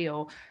strategy,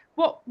 or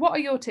what are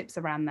your tips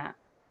around that?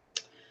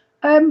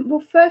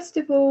 Well, first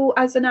of all,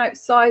 as an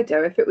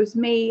outsider, if it was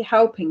me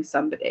helping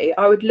somebody,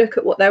 I would look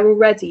at what they're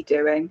already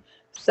doing.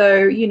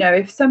 So,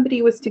 if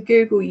somebody was to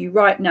Google you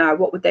right now,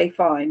 what would they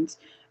find?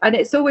 And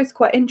it's always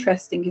quite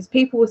interesting because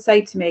people will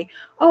say to me,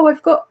 "Oh,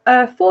 I've got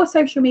 4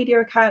 social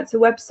media accounts, a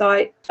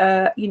website,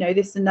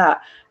 this and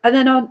that." And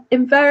then I'll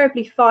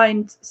invariably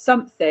find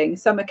some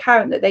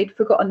account that they'd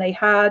forgotten they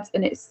had,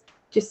 and it's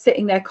just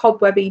sitting there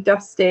cobwebby,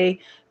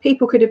 dusty.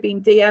 People could have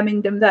been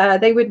DMing them there.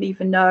 They wouldn't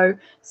even know.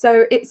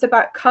 So it's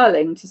about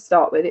culling to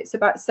start with. It's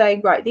about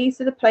saying, right,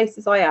 these are the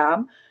places I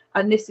am,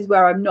 and this is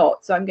where I'm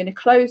not. So I'm going to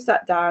close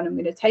that down. I'm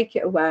going to take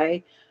it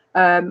away.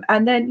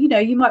 And then,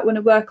 you might want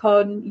to work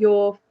on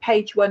your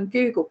page one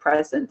Google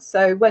presence.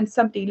 So when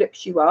somebody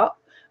looks you up,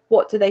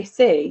 what do they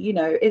see?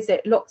 Is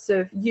it lots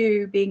of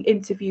you being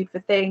interviewed for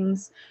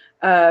things?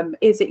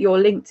 Is it your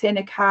LinkedIn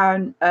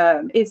account?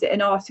 Is it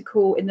an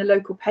article in the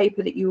local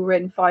paper that you were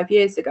in 5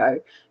 years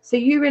ago? So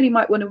you really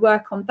might want to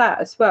work on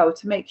that as well,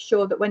 to make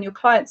sure that when your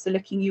clients are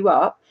looking you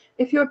up,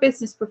 if you're a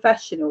business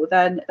professional,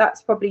 then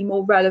that's probably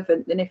more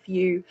relevant than if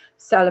you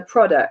sell a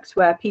product,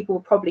 where people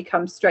will probably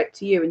come straight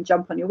to you and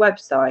jump on your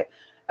website.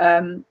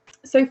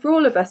 So for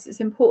all of us, it's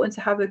important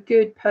to have a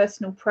good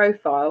personal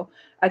profile,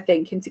 I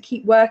think, and to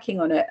keep working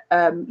on it,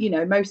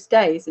 most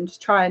days, and to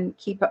try and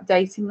keep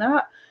updating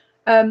that.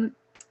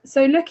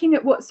 So looking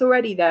at what's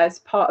already there as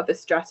part of a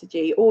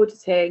strategy,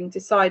 auditing,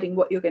 deciding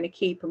what you're going to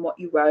keep and what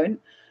you won't.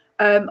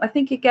 I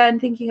think, again,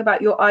 thinking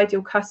about your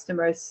ideal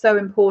customer is so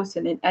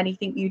important in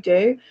anything you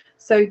do.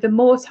 So the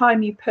more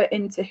time you put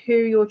into who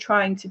you're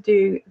trying to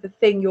do the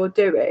thing you're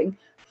doing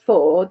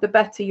for, the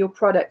better your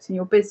product and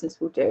your business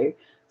will do.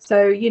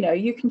 So,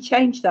 you can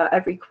change that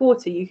every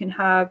quarter. You can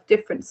have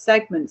different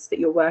segments that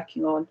you're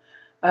working on.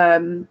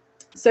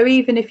 So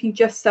even if you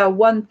just sell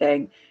one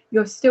thing,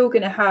 you're still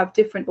going to have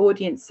different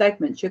audience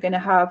segments. You're going to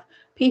have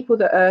people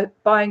that are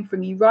buying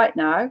from you right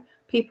now,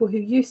 people who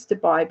used to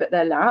buy but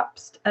they're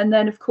lapsed, and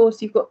then of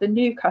course you've got the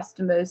new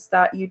customers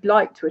that you'd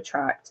like to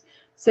attract.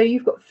 So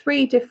you've got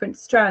 3 different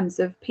strands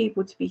of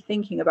people to be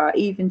thinking about,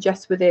 even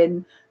just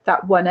within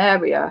that one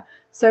area.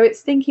 So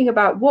it's thinking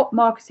about what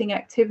marketing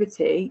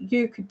activity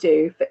you could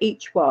do for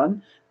each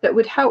one that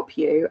would help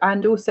you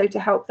and also to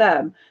help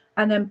them,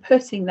 and then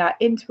putting that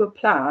into a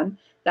plan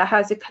that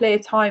has a clear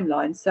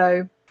timeline.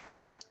 So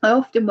I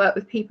often work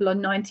with people on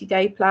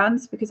 90-day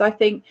plans, because I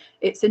think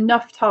it's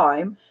enough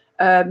time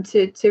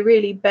to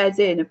really bed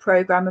in a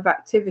program of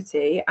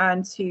activity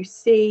and to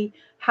see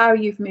how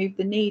you've moved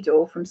the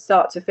needle from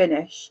start to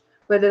finish,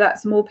 whether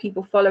that's more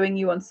people following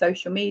you on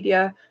social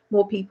media,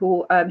 more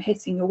people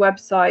hitting your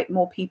website,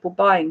 more people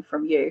buying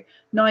from you.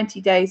 90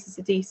 days is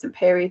a decent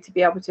period to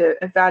be able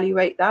to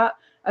evaluate that.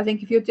 I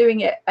think if you're doing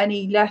it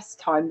any less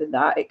time than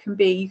that,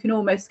 you can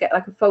almost get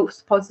like a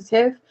false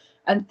positive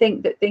and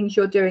think that things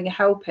you're doing are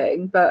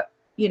helping. But,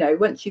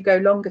 once you go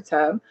longer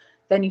term,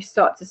 then you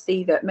start to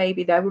see that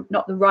maybe they're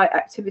not the right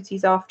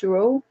activities after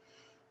all.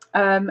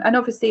 And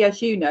obviously,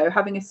 as you know,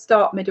 having a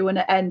start, middle and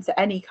an end to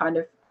any kind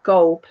of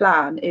goal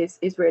plan is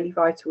really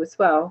vital as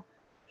well.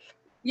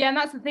 Yeah, and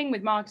that's the thing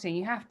with marketing.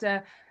 You have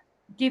to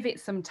give it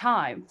some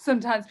time.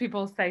 Sometimes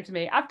people say to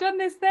me, I've done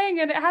this thing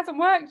and it hasn't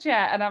worked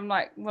yet. And I'm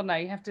like, well, no,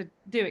 you have to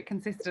do it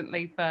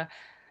consistently for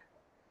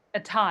a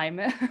time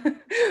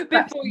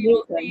before you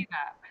will see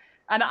that.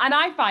 And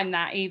I find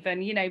that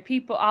even,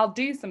 people, I'll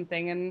do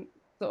something and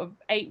sort of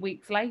 8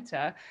 weeks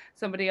later,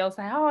 somebody else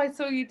say, oh, I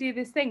saw you do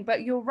this thing.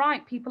 But you're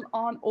right, people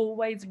aren't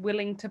always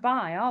willing to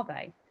buy, are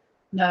they?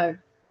 No.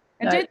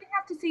 And don't they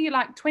have to see you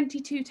like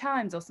 22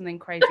 times or something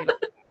crazy like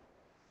that?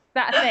 Is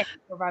that a thing,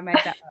 or have I made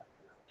that up?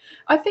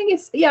 I think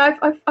it's, yeah,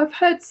 I've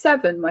heard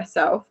 7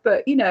 myself,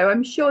 but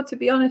I'm sure, to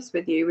be honest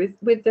with you,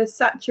 with the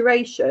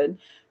saturation,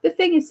 the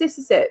thing is, this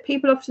is it.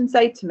 People often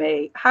say to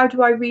me, how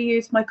do I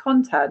reuse my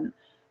content?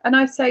 And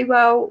I say,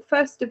 well,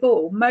 first of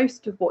all,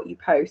 most of what you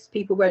post,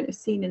 people won't have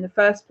seen in the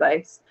first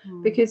place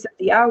because of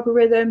the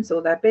algorithms,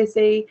 or they're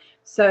busy.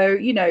 So,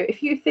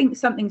 if you think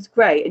something's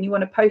great and you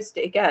want to post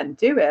it again,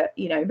 do it,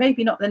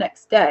 maybe not the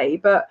next day,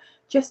 but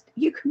just,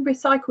 you can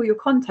recycle your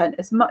content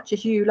as much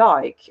as you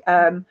like.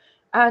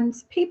 And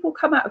people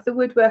come out of the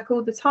woodwork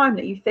all the time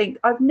that you think,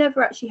 I've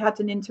never actually had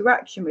an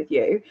interaction with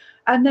you.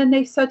 And then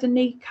they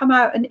suddenly come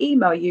out and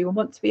email you and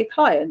want to be a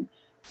client.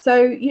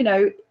 So,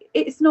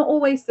 it's not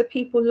always the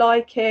people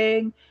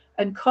liking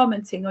and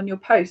commenting on your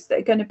posts that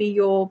are going to be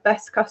your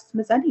best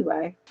customers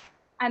anyway.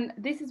 And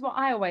this is what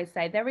I always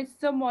say, there is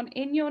someone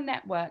in your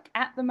network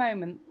at the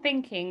moment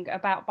thinking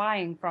about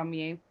buying from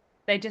you.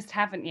 They just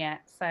haven't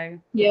yet. So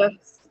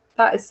Yes,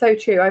 that is so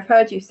true. I've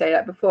heard you say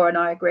that before, and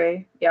I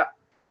agree. Yeah.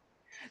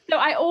 So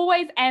I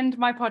always end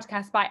my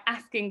podcast by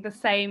asking the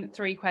same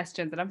 3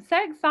 questions. And I'm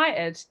so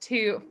excited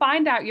to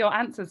find out your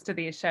answers to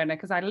these, Shona,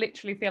 because I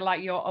literally feel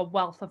like you're a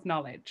wealth of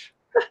knowledge.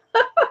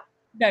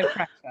 No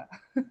pressure.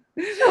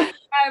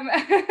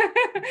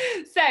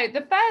 So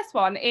the first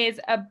one is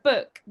a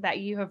book that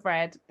you have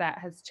read that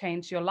has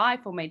changed your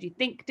life or made you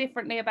think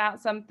differently about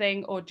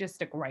something, or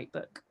just a great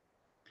book.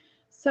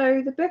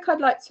 So the book I'd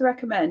like to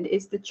recommend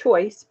is The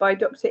Choice by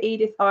Dr.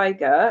 Edith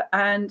Eger,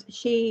 and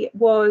she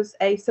was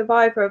a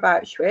survivor of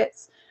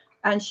Auschwitz,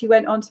 and she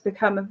went on to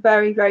become a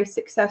very, very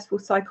successful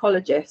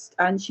psychologist,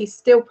 and she's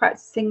still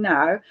practicing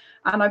now,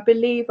 and I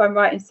believe I'm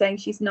right in saying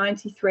she's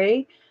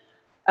 93.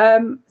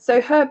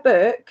 So her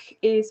book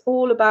is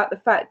all about the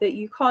fact that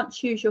you can't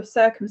choose your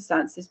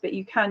circumstances, but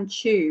you can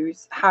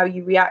choose how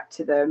you react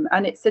to them.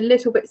 And it's a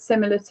little bit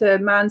similar to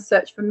Man's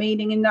Search for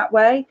Meaning in that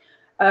way.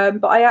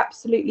 But I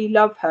absolutely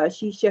love her.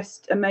 She's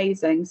just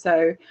amazing.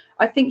 So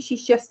I think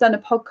she's just done a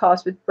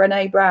podcast with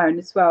Brene Brown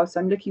as well. So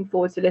I'm looking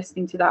forward to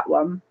listening to that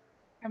one.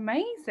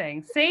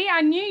 Amazing. See, I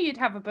knew you'd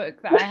have a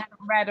book that I hadn't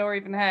read or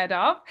even heard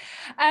of.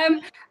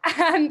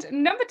 And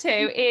number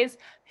 2 is,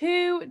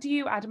 who do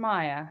you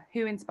admire?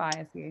 Who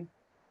inspires you?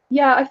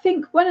 Yeah, I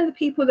think one of the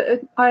people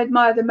that I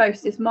admire the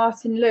most is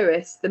Martin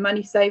Lewis, the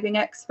money saving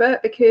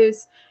expert,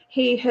 because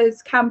he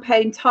has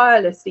campaigned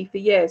tirelessly for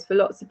years for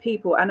lots of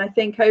people. And I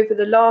think over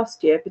the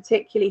last year,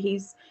 particularly,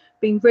 he's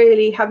been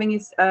really having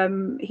his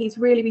he's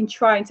really been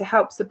trying to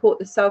help support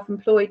the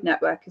self-employed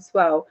network as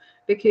well,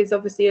 because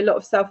obviously a lot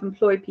of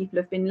self-employed people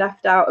have been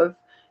left out of,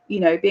 you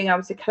know, being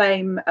able to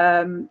claim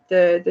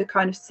the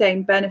kind of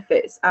same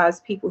benefits as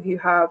people who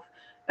have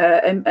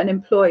an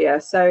employer.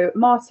 So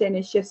Martin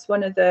is just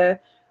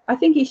I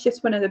think he's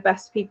just one of the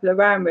best people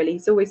around, really.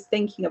 He's always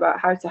thinking about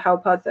how to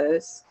help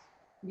others.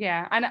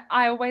 Yeah, and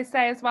I always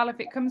say as well, if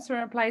it comes from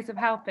a place of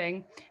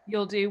helping,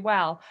 you'll do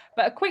well.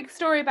 But a quick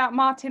story about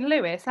Martin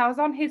Lewis. I was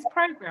on his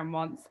program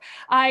once.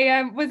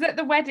 I was at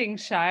the wedding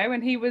show,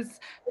 and he was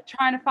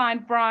trying to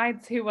find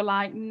brides who were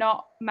like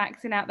not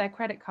maxing out their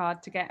credit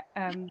card to get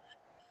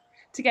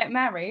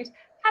married.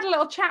 Had a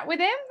little chat with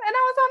him, and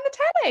I was on the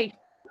telly.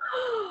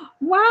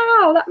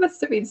 Wow, that must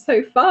have been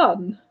so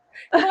fun.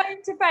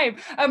 Claim to fame.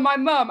 And my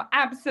mum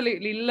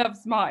absolutely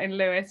loves Martin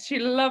Lewis. She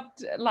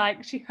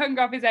hung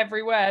off his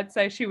every word,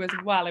 so she was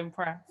well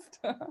impressed.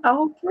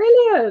 Oh,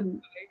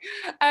 brilliant.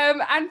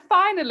 And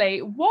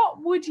finally,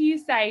 what would you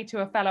say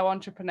to a fellow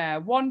entrepreneur?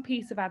 One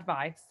piece of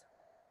advice.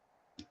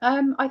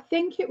 I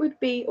think it would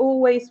be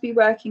always be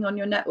working on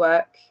your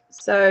network.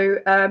 So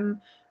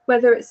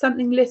whether it's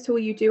something little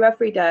you do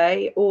every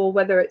day, or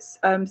whether it's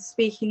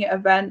speaking at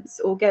events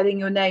or getting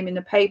your name in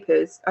the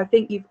papers, I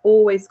think you've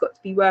always got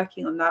to be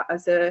working on that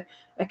as a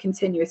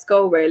continuous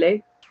goal,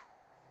 really.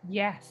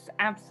 Yes,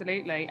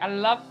 absolutely. I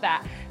love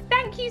that.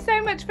 Thank you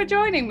so much for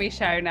joining me,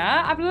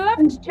 Shona. I've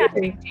loved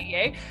chatting to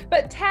you.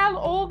 But tell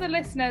all the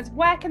listeners,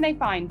 where can they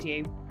find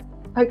you?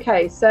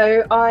 Okay,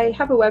 so I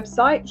have a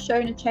website,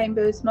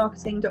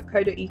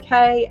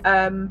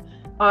 shonachambersmarketing.co.uk.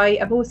 I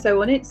am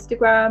also on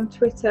Instagram,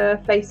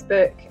 Twitter,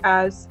 Facebook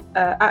as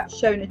at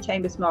Shona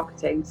Chambers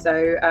Marketing.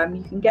 So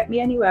you can get me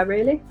anywhere,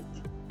 really.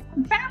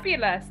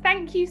 Fabulous.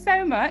 Thank you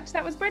so much.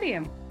 That was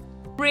brilliant.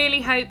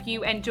 Really hope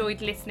you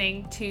enjoyed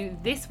listening to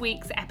this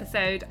week's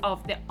episode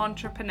of the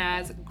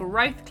Entrepreneurs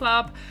Growth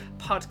Club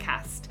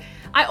podcast.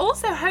 I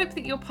also hope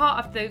that you're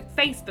part of the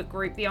Facebook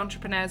group, the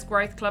Entrepreneurs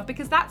Growth Club,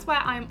 because that's where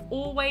I'm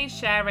always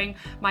sharing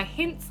my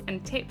hints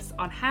and tips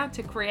on how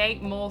to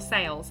create more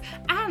sales.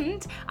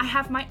 And I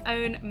have my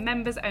own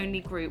members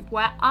only group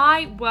where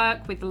I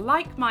work with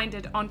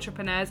like-minded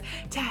entrepreneurs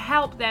to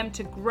help them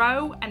to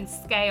grow and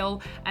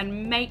scale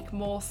and make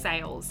more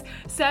sales.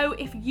 So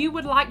if you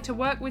would like to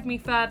work with me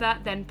further,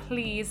 then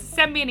please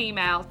send me an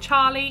email,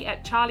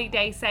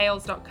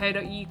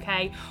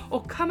 charlie@charliedaysales.co.uk,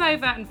 or come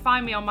over and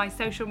find me on my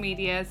social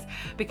medias,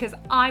 because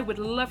I would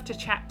love to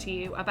chat to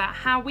you about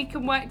how we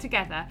can work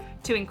together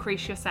to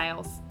increase your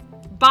sales.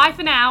 Bye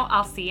for now.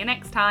 I'll see you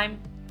next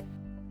time.